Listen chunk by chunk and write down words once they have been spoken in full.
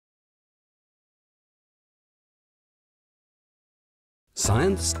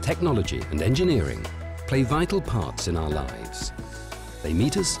Science, technology and engineering play vital parts in our lives. They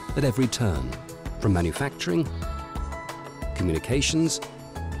meet us at every turn, from manufacturing, communications,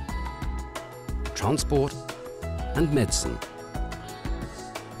 transport and medicine.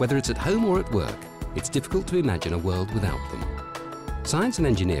 Whether it's at home or at work, it's difficult to imagine a world without them. Science and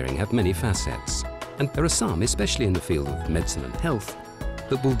engineering have many facets, and there are some, especially in the field of medicine and health,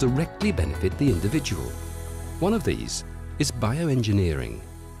 that will directly benefit the individual. One of these is bioengineering.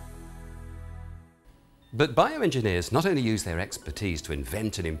 But bioengineers not only use their expertise to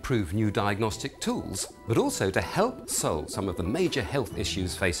invent and improve new diagnostic tools, but also to help solve some of the major health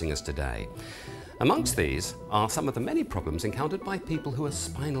issues facing us today. Amongst these are some of the many problems encountered by people who are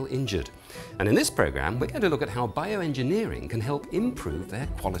spinal injured. And in this programme, we're going to look at how bioengineering can help improve their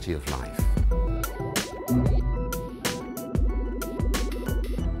quality of life.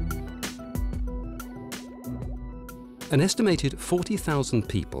 An estimated 40,000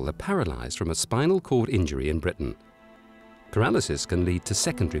 people are paralysed from a spinal cord injury in Britain. Paralysis can lead to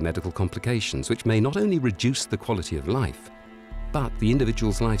secondary medical complications which may not only reduce the quality of life, but the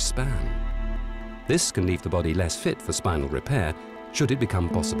individual's lifespan. This can leave the body less fit for spinal repair should it become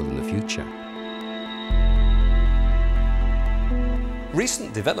possible in the future.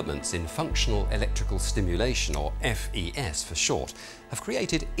 Recent developments in functional electrical stimulation, or FES for short, have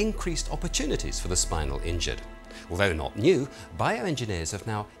created increased opportunities for the spinal injured. Although not new, bioengineers have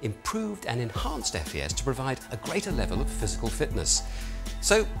now improved and enhanced FES to provide a greater level of physical fitness.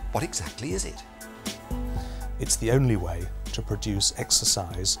 So, what exactly is it? It's the only way to produce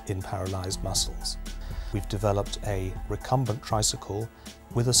exercise in paralysed muscles. We've developed a recumbent tricycle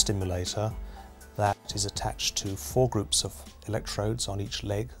with a stimulator that is attached to 4 groups of electrodes on each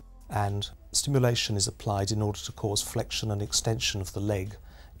leg, and stimulation is applied in order to cause flexion and extension of the leg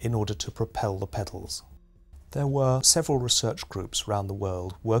in order to propel the pedals. There were several research groups around the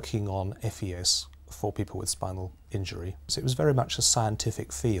world working on FES for people with spinal injury. So it was very much a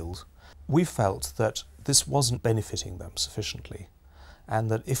scientific field. We felt that this wasn't benefiting them sufficiently,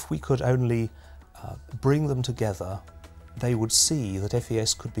 and that if we could only bring them together, they would see that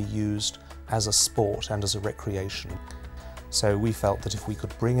FES could be used as a sport and as a recreation. So we felt that if we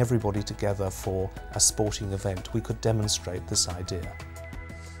could bring everybody together for a sporting event, we could demonstrate this idea.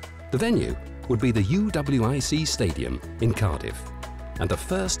 The venue would be the UWIC Stadium in Cardiff, and the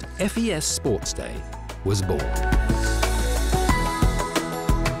first FES Sports Day was born.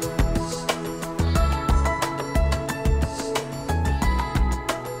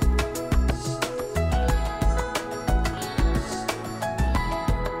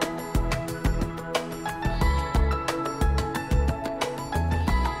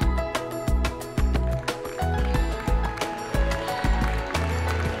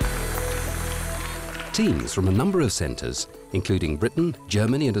 Teams from a number of centres, including Britain,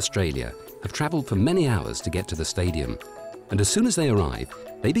 Germany and Australia, have travelled for many hours to get to the stadium. And as soon as they arrive,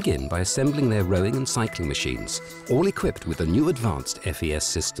 they begin by assembling their rowing and cycling machines, all equipped with the new advanced FES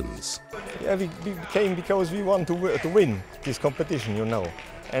systems. Yeah, we came because we want to win this competition, you know.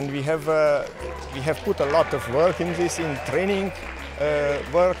 And we have put a lot of work in this, in training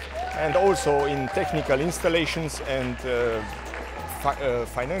work, and also in technical installations and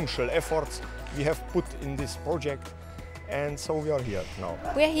financial efforts we have put in this project, and so we are here now.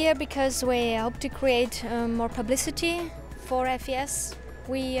 We're here because we hope to create more publicity for FES.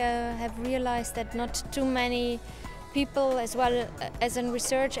 We have realized that not too many people, as well as in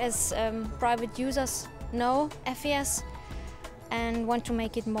research, as private users, know FES, and want to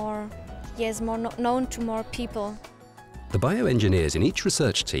make it more known to more people. The bioengineers in each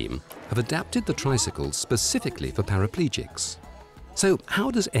research team have adapted the tricycles specifically for paraplegics. So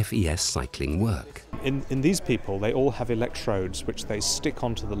how does FES cycling work? In these people, they all have electrodes which they stick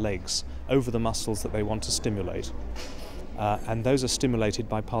onto the legs over the muscles that they want to stimulate. And those are stimulated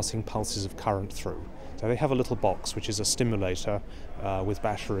by passing pulses of current through. So they have a little box which is a stimulator with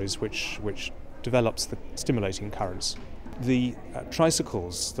batteries which develops the stimulating currents. The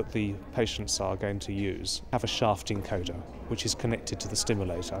tricycles that the patients are going to use have a shaft encoder which is connected to the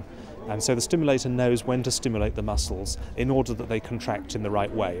stimulator, and so the stimulator knows when to stimulate the muscles in order that they contract in the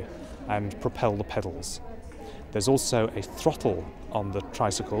right way and propel the pedals. There's also a throttle on the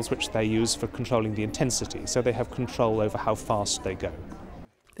tricycles which they use for controlling the intensity, so they have control over how fast they go.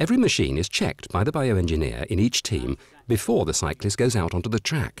 Every machine is checked by the bioengineer in each team before the cyclist goes out onto the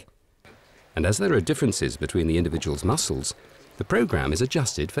track. And as there are differences between the individual's muscles, the programme is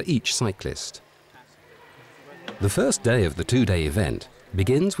adjusted for each cyclist. The first day of the 2-day event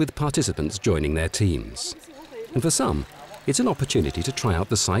begins with participants joining their teams. And for some, it's an opportunity to try out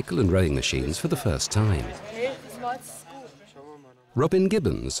the cycle and rowing machines for the first time. Robin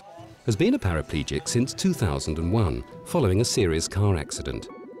Gibbons has been a paraplegic since 2001, following a serious car accident.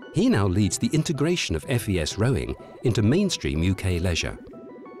 He now leads the integration of FES rowing into mainstream UK leisure.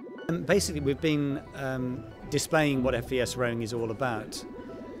 Basically, we've been displaying what FES rowing is all about.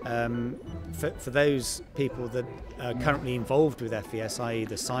 For those people that are currently involved with FES, i.e.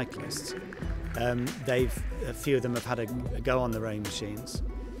 the cyclists, a few of them have had a go on the rowing machines.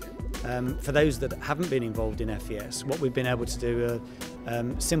 For those that haven't been involved in FES, what we've been able to do are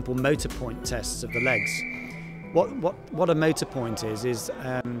simple motor point tests of the legs. What a motor point is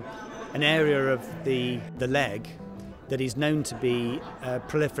an area of the leg that is known to be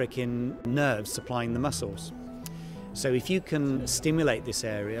prolific in nerves supplying the muscles. So if you can stimulate this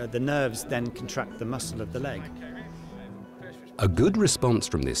area, the nerves then contract the muscle of the leg. A good response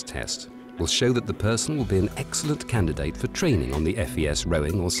from this test will show that the person will be an excellent candidate for training on the FES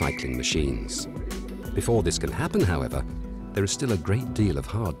rowing or cycling machines. Before this can happen, however, there is still a great deal of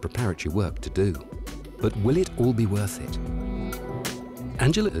hard preparatory work to do. But will it all be worth it?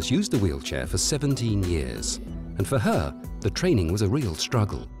 Angela has used the wheelchair for 17 years, and for her, the training was a real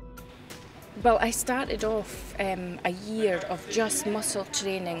struggle. Well, I started off a year of just muscle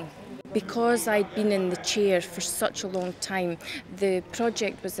training. Because I'd been in the chair for such a long time, the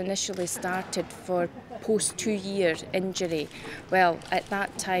project was initially started for post 2-year injury. Well, at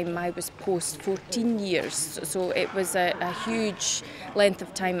that time I was post 14 years, so it was a huge length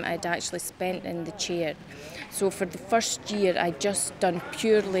of time I'd actually spent in the chair. So for the first year I'd just done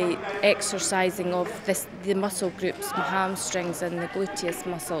purely exercising of the muscle groups, my hamstrings and the gluteus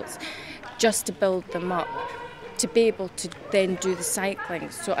muscles, just to build them up, to be able to then do the cycling.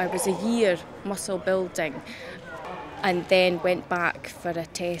 So I was a year muscle building and then went back for a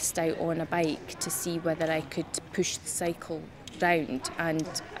test out on a bike to see whether I could push the cycle round, and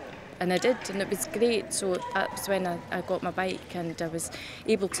I did, and it was great. So that was when I got my bike, and I was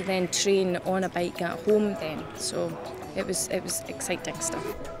able to then train on a bike at home then. So it was exciting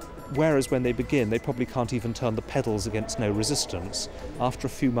stuff. Whereas when they begin, they probably can't even turn the pedals against no resistance. After a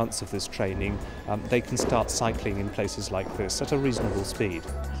few months of this training, they can start cycling in places like this at a reasonable speed.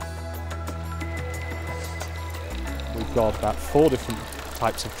 We've got about 4 different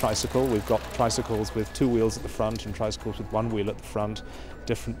types of tricycle. We've got tricycles with 2 wheels at the front and tricycles with 1 wheel at the front,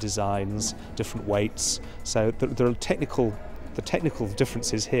 different designs, different weights. So there are technical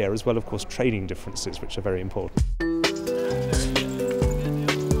differences here, as well, of course, training differences, which are very important.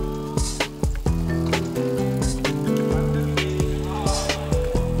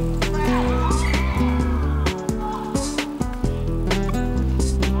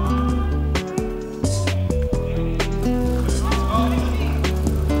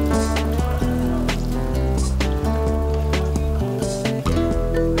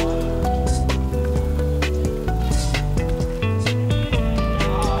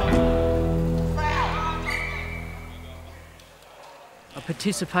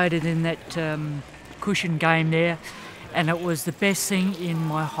 Participated in that cushion game there, and it was the best thing in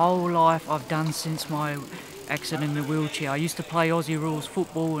my whole life I've done since my accident in the wheelchair. I used to play Aussie rules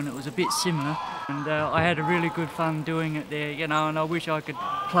football, and it was a bit similar, and I had a really good fun doing it there, you know, and I wish I could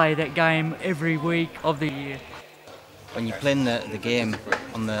play that game every week of the year. When you're playing the game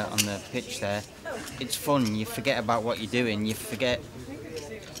on the pitch there, it's fun. You forget about what you're doing, you forget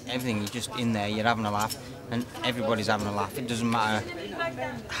everything, you're just in there, you're having a laugh, and everybody's having a laugh. It doesn't matter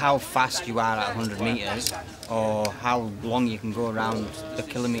how fast you are at 100 metres or how long you can go around the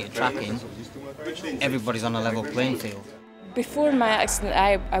kilometre tracking, everybody's on a level playing field. Before my accident,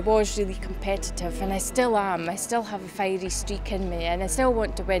 I was really competitive, and I still am. I still have a fiery streak in me, and I still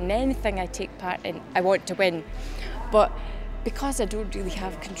want to win. Anything I take part in, I want to win. But because I don't really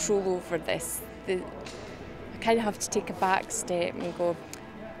have control over this, I kind of have to take a back step and go,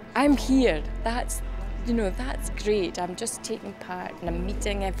 I'm here, that's great. I'm just taking part, and I'm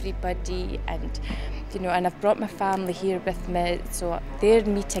meeting everybody, and and I've brought my family here with me, so they're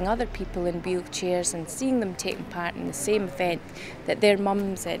meeting other people in wheelchairs and seeing them taking part in the same event that their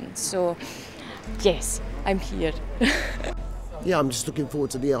mum's in. So yes, I'm here. Yeah, I'm just looking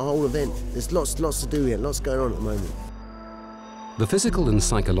forward to the whole event. There's lots to do here, lots going on at the moment. The physical and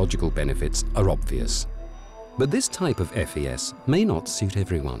psychological benefits are obvious, but this type of FES may not suit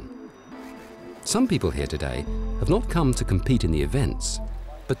everyone. Some people here today have not come to compete in the events,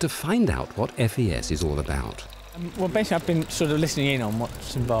 but to find out what FES is all about. Well, basically I've been sort of listening in on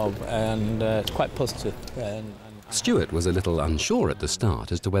what's involved, and it's quite positive. Stuart was a little unsure at the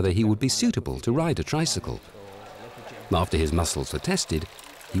start as to whether he would be suitable to ride a tricycle. After his muscles were tested,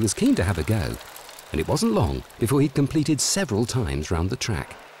 he was keen to have a go, and it wasn't long before he'd completed several times round the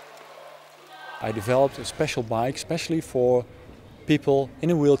track. I developed a special bike, especially for people in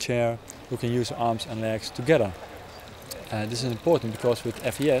a wheelchair who can use their arms and legs together. This is important because with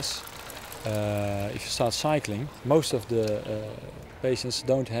FES, if you start cycling, most of the patients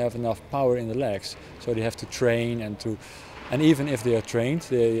don't have enough power in the legs, so they have to train and even if they are trained,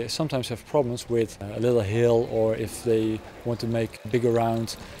 they sometimes have problems with a little hill, or if they want to make a bigger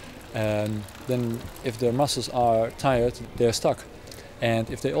round, then if their muscles are tired, they're stuck. And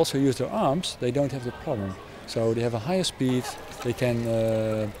if they also use their arms, they don't have the problem. So they have a higher speed, they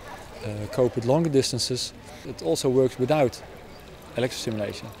can cope with longer distances. It also works without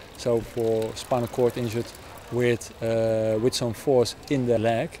electrostimulation. So for spinal cord injured with some force in the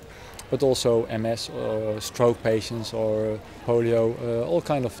leg, but also MS or stroke patients or polio, all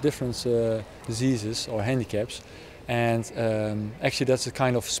kind of different diseases or handicaps. And actually that's a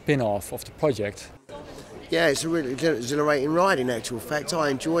kind of spin-off of the project. Yeah, it's a really exhilarating ride in actual fact. I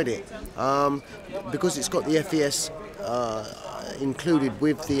enjoyed it because it's got the FES included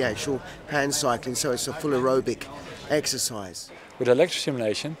with the actual hand cycling, so it's a full aerobic exercise. With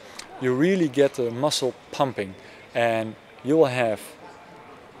electrostimulation, you really get the muscle pumping, and you will have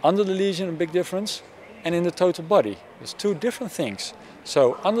under the lesion a big difference and in the total body. It's two different things.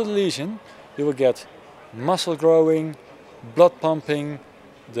 So under the lesion, you will get muscle growing, blood pumping,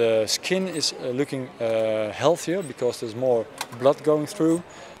 the skin is looking healthier because there's more blood going through,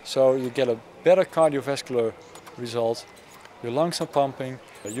 so you get a better cardiovascular result, your lungs are pumping,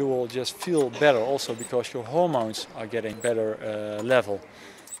 you will just feel better also because your hormones are getting better level.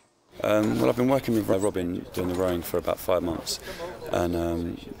 Well, I've been working with Robin doing the rowing for about 5 months,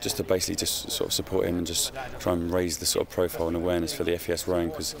 and just to basically just sort of support him and just try and raise the sort of profile and awareness for the FES rowing,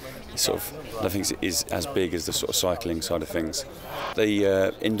 because it's sort of, I don't think it is as big as the sort of cycling side of things.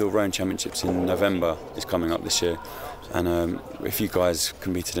 The indoor rowing championships in November is coming up this year, and a few guys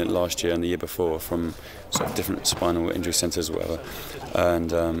competed in it last year and the year before from sort of different spinal injury centres or whatever,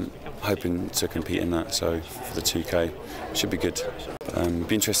 and hoping to compete in that. So for the 2K, should be good.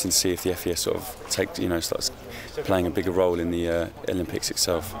 Be interesting to see if the FES sort of starts playing a bigger role in the Olympics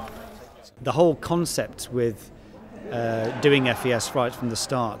itself. The whole concept with doing FES right from the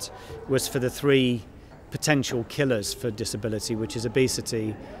start was for the 3 potential killers for disability, which is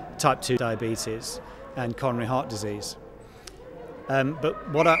obesity, type 2 diabetes and coronary heart disease. But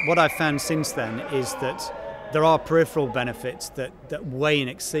what I've found since then is that there are peripheral benefits that way and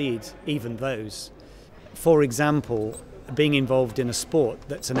exceed even those. For example, being involved in a sport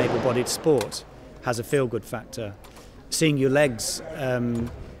that's an able-bodied sport has a feel-good factor. Seeing your legs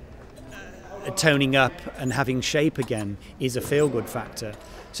toning up and having shape again is a feel-good factor.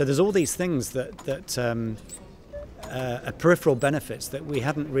 So there's all these things that are peripheral benefits that we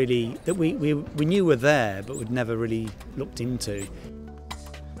hadn't really, that we knew were there but we'd never really looked into.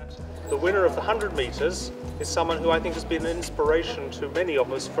 The winner of the 100 metres is someone who I think has been an inspiration to many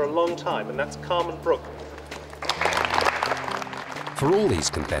of us for a long time, and that's Carmen Brook. For all these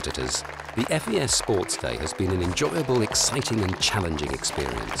competitors, the FES Sports Day has been an enjoyable, exciting and challenging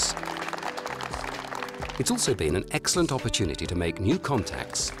experience. It's also been an excellent opportunity to make new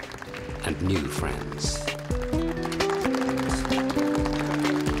contacts and new friends.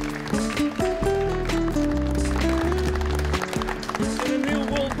 A new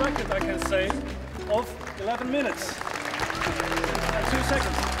world record, I can say, of 11 minutes and 2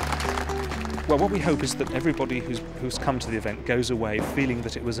 seconds. Well, what we hope is that everybody who's come to the event goes away feeling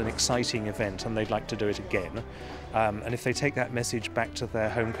that it was an exciting event and they'd like to do it again. And if they take that message back to their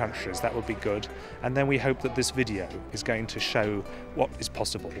home countries, that would be good. And then we hope that this video is going to show what is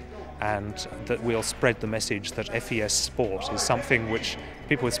possible, and that we'll spread the message that FES sport is something which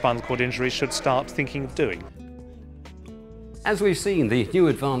people with spinal cord injury should start thinking of doing. As we've seen, the new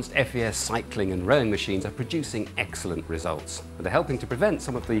advanced FES cycling and rowing machines are producing excellent results and are helping to prevent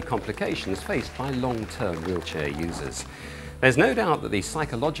some of the complications faced by long-term wheelchair users. There's no doubt that the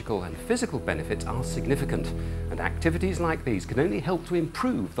psychological and physical benefits are significant, and activities like these can only help to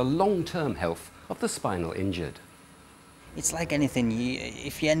improve the long-term health of the spinal injured. It's like anything,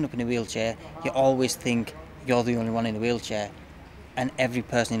 if you end up in a wheelchair, you always think you're the only one in a wheelchair, and every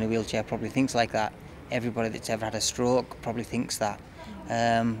person in a wheelchair probably thinks like that. Everybody that's ever had a stroke probably thinks that,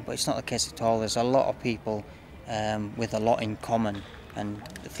 but it's not the case at all. There's a lot of people with a lot in common, and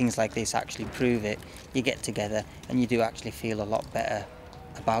things like this actually prove it. You get together and you do actually feel a lot better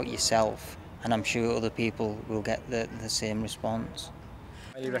about yourself, and I'm sure other people will get the same response.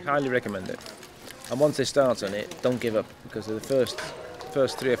 I highly recommend it, and once they start on it, don't give up, because the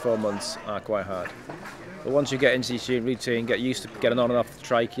first 3 or 4 months are quite hard. But once you get into your routine, get used to getting on and off the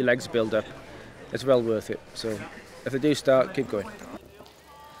trike, your legs build up, it's well worth it. So if they do start, keep going.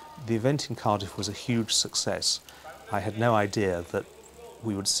 The event in Cardiff was a huge success, I had no idea that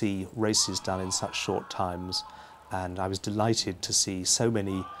we would see races done in such short times, and I was delighted to see so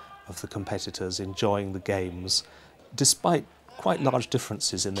many of the competitors enjoying the games. Despite quite large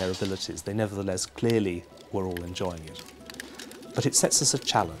differences in their abilities, they nevertheless clearly were all enjoying it. But it sets us a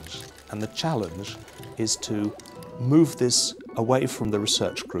challenge, and the challenge is to move this away from the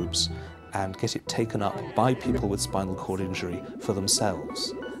research groups and get it taken up by people with spinal cord injury for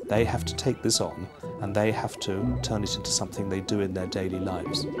themselves. They have to take this on, and they have to turn it into something they do in their daily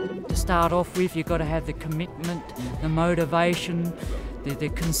lives. To start off with, you've got to have the commitment, the motivation, the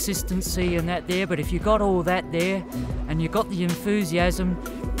consistency and that there, but if you've got all that there and you've got the enthusiasm,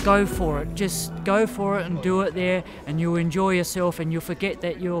 go for it. Just go for it and do it there, and you'll enjoy yourself and you'll forget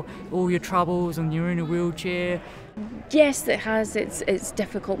that all your troubles and you're in a wheelchair. Yes, it has its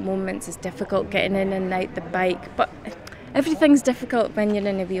difficult moments. It's difficult getting in and out the bike, but everything's difficult when you're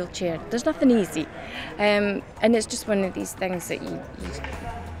in a wheelchair. There's nothing easy, and it's just one of these things that you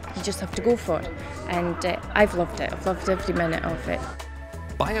just have to go for. And I've loved it. I've loved every minute of it.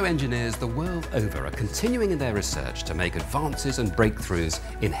 Bioengineers the world over are continuing in their research to make advances and breakthroughs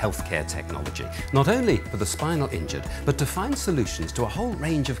in healthcare technology, not only for the spinal injured, but to find solutions to a whole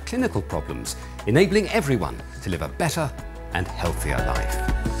range of clinical problems, enabling everyone to live a better and healthier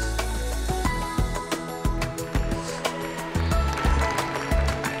life.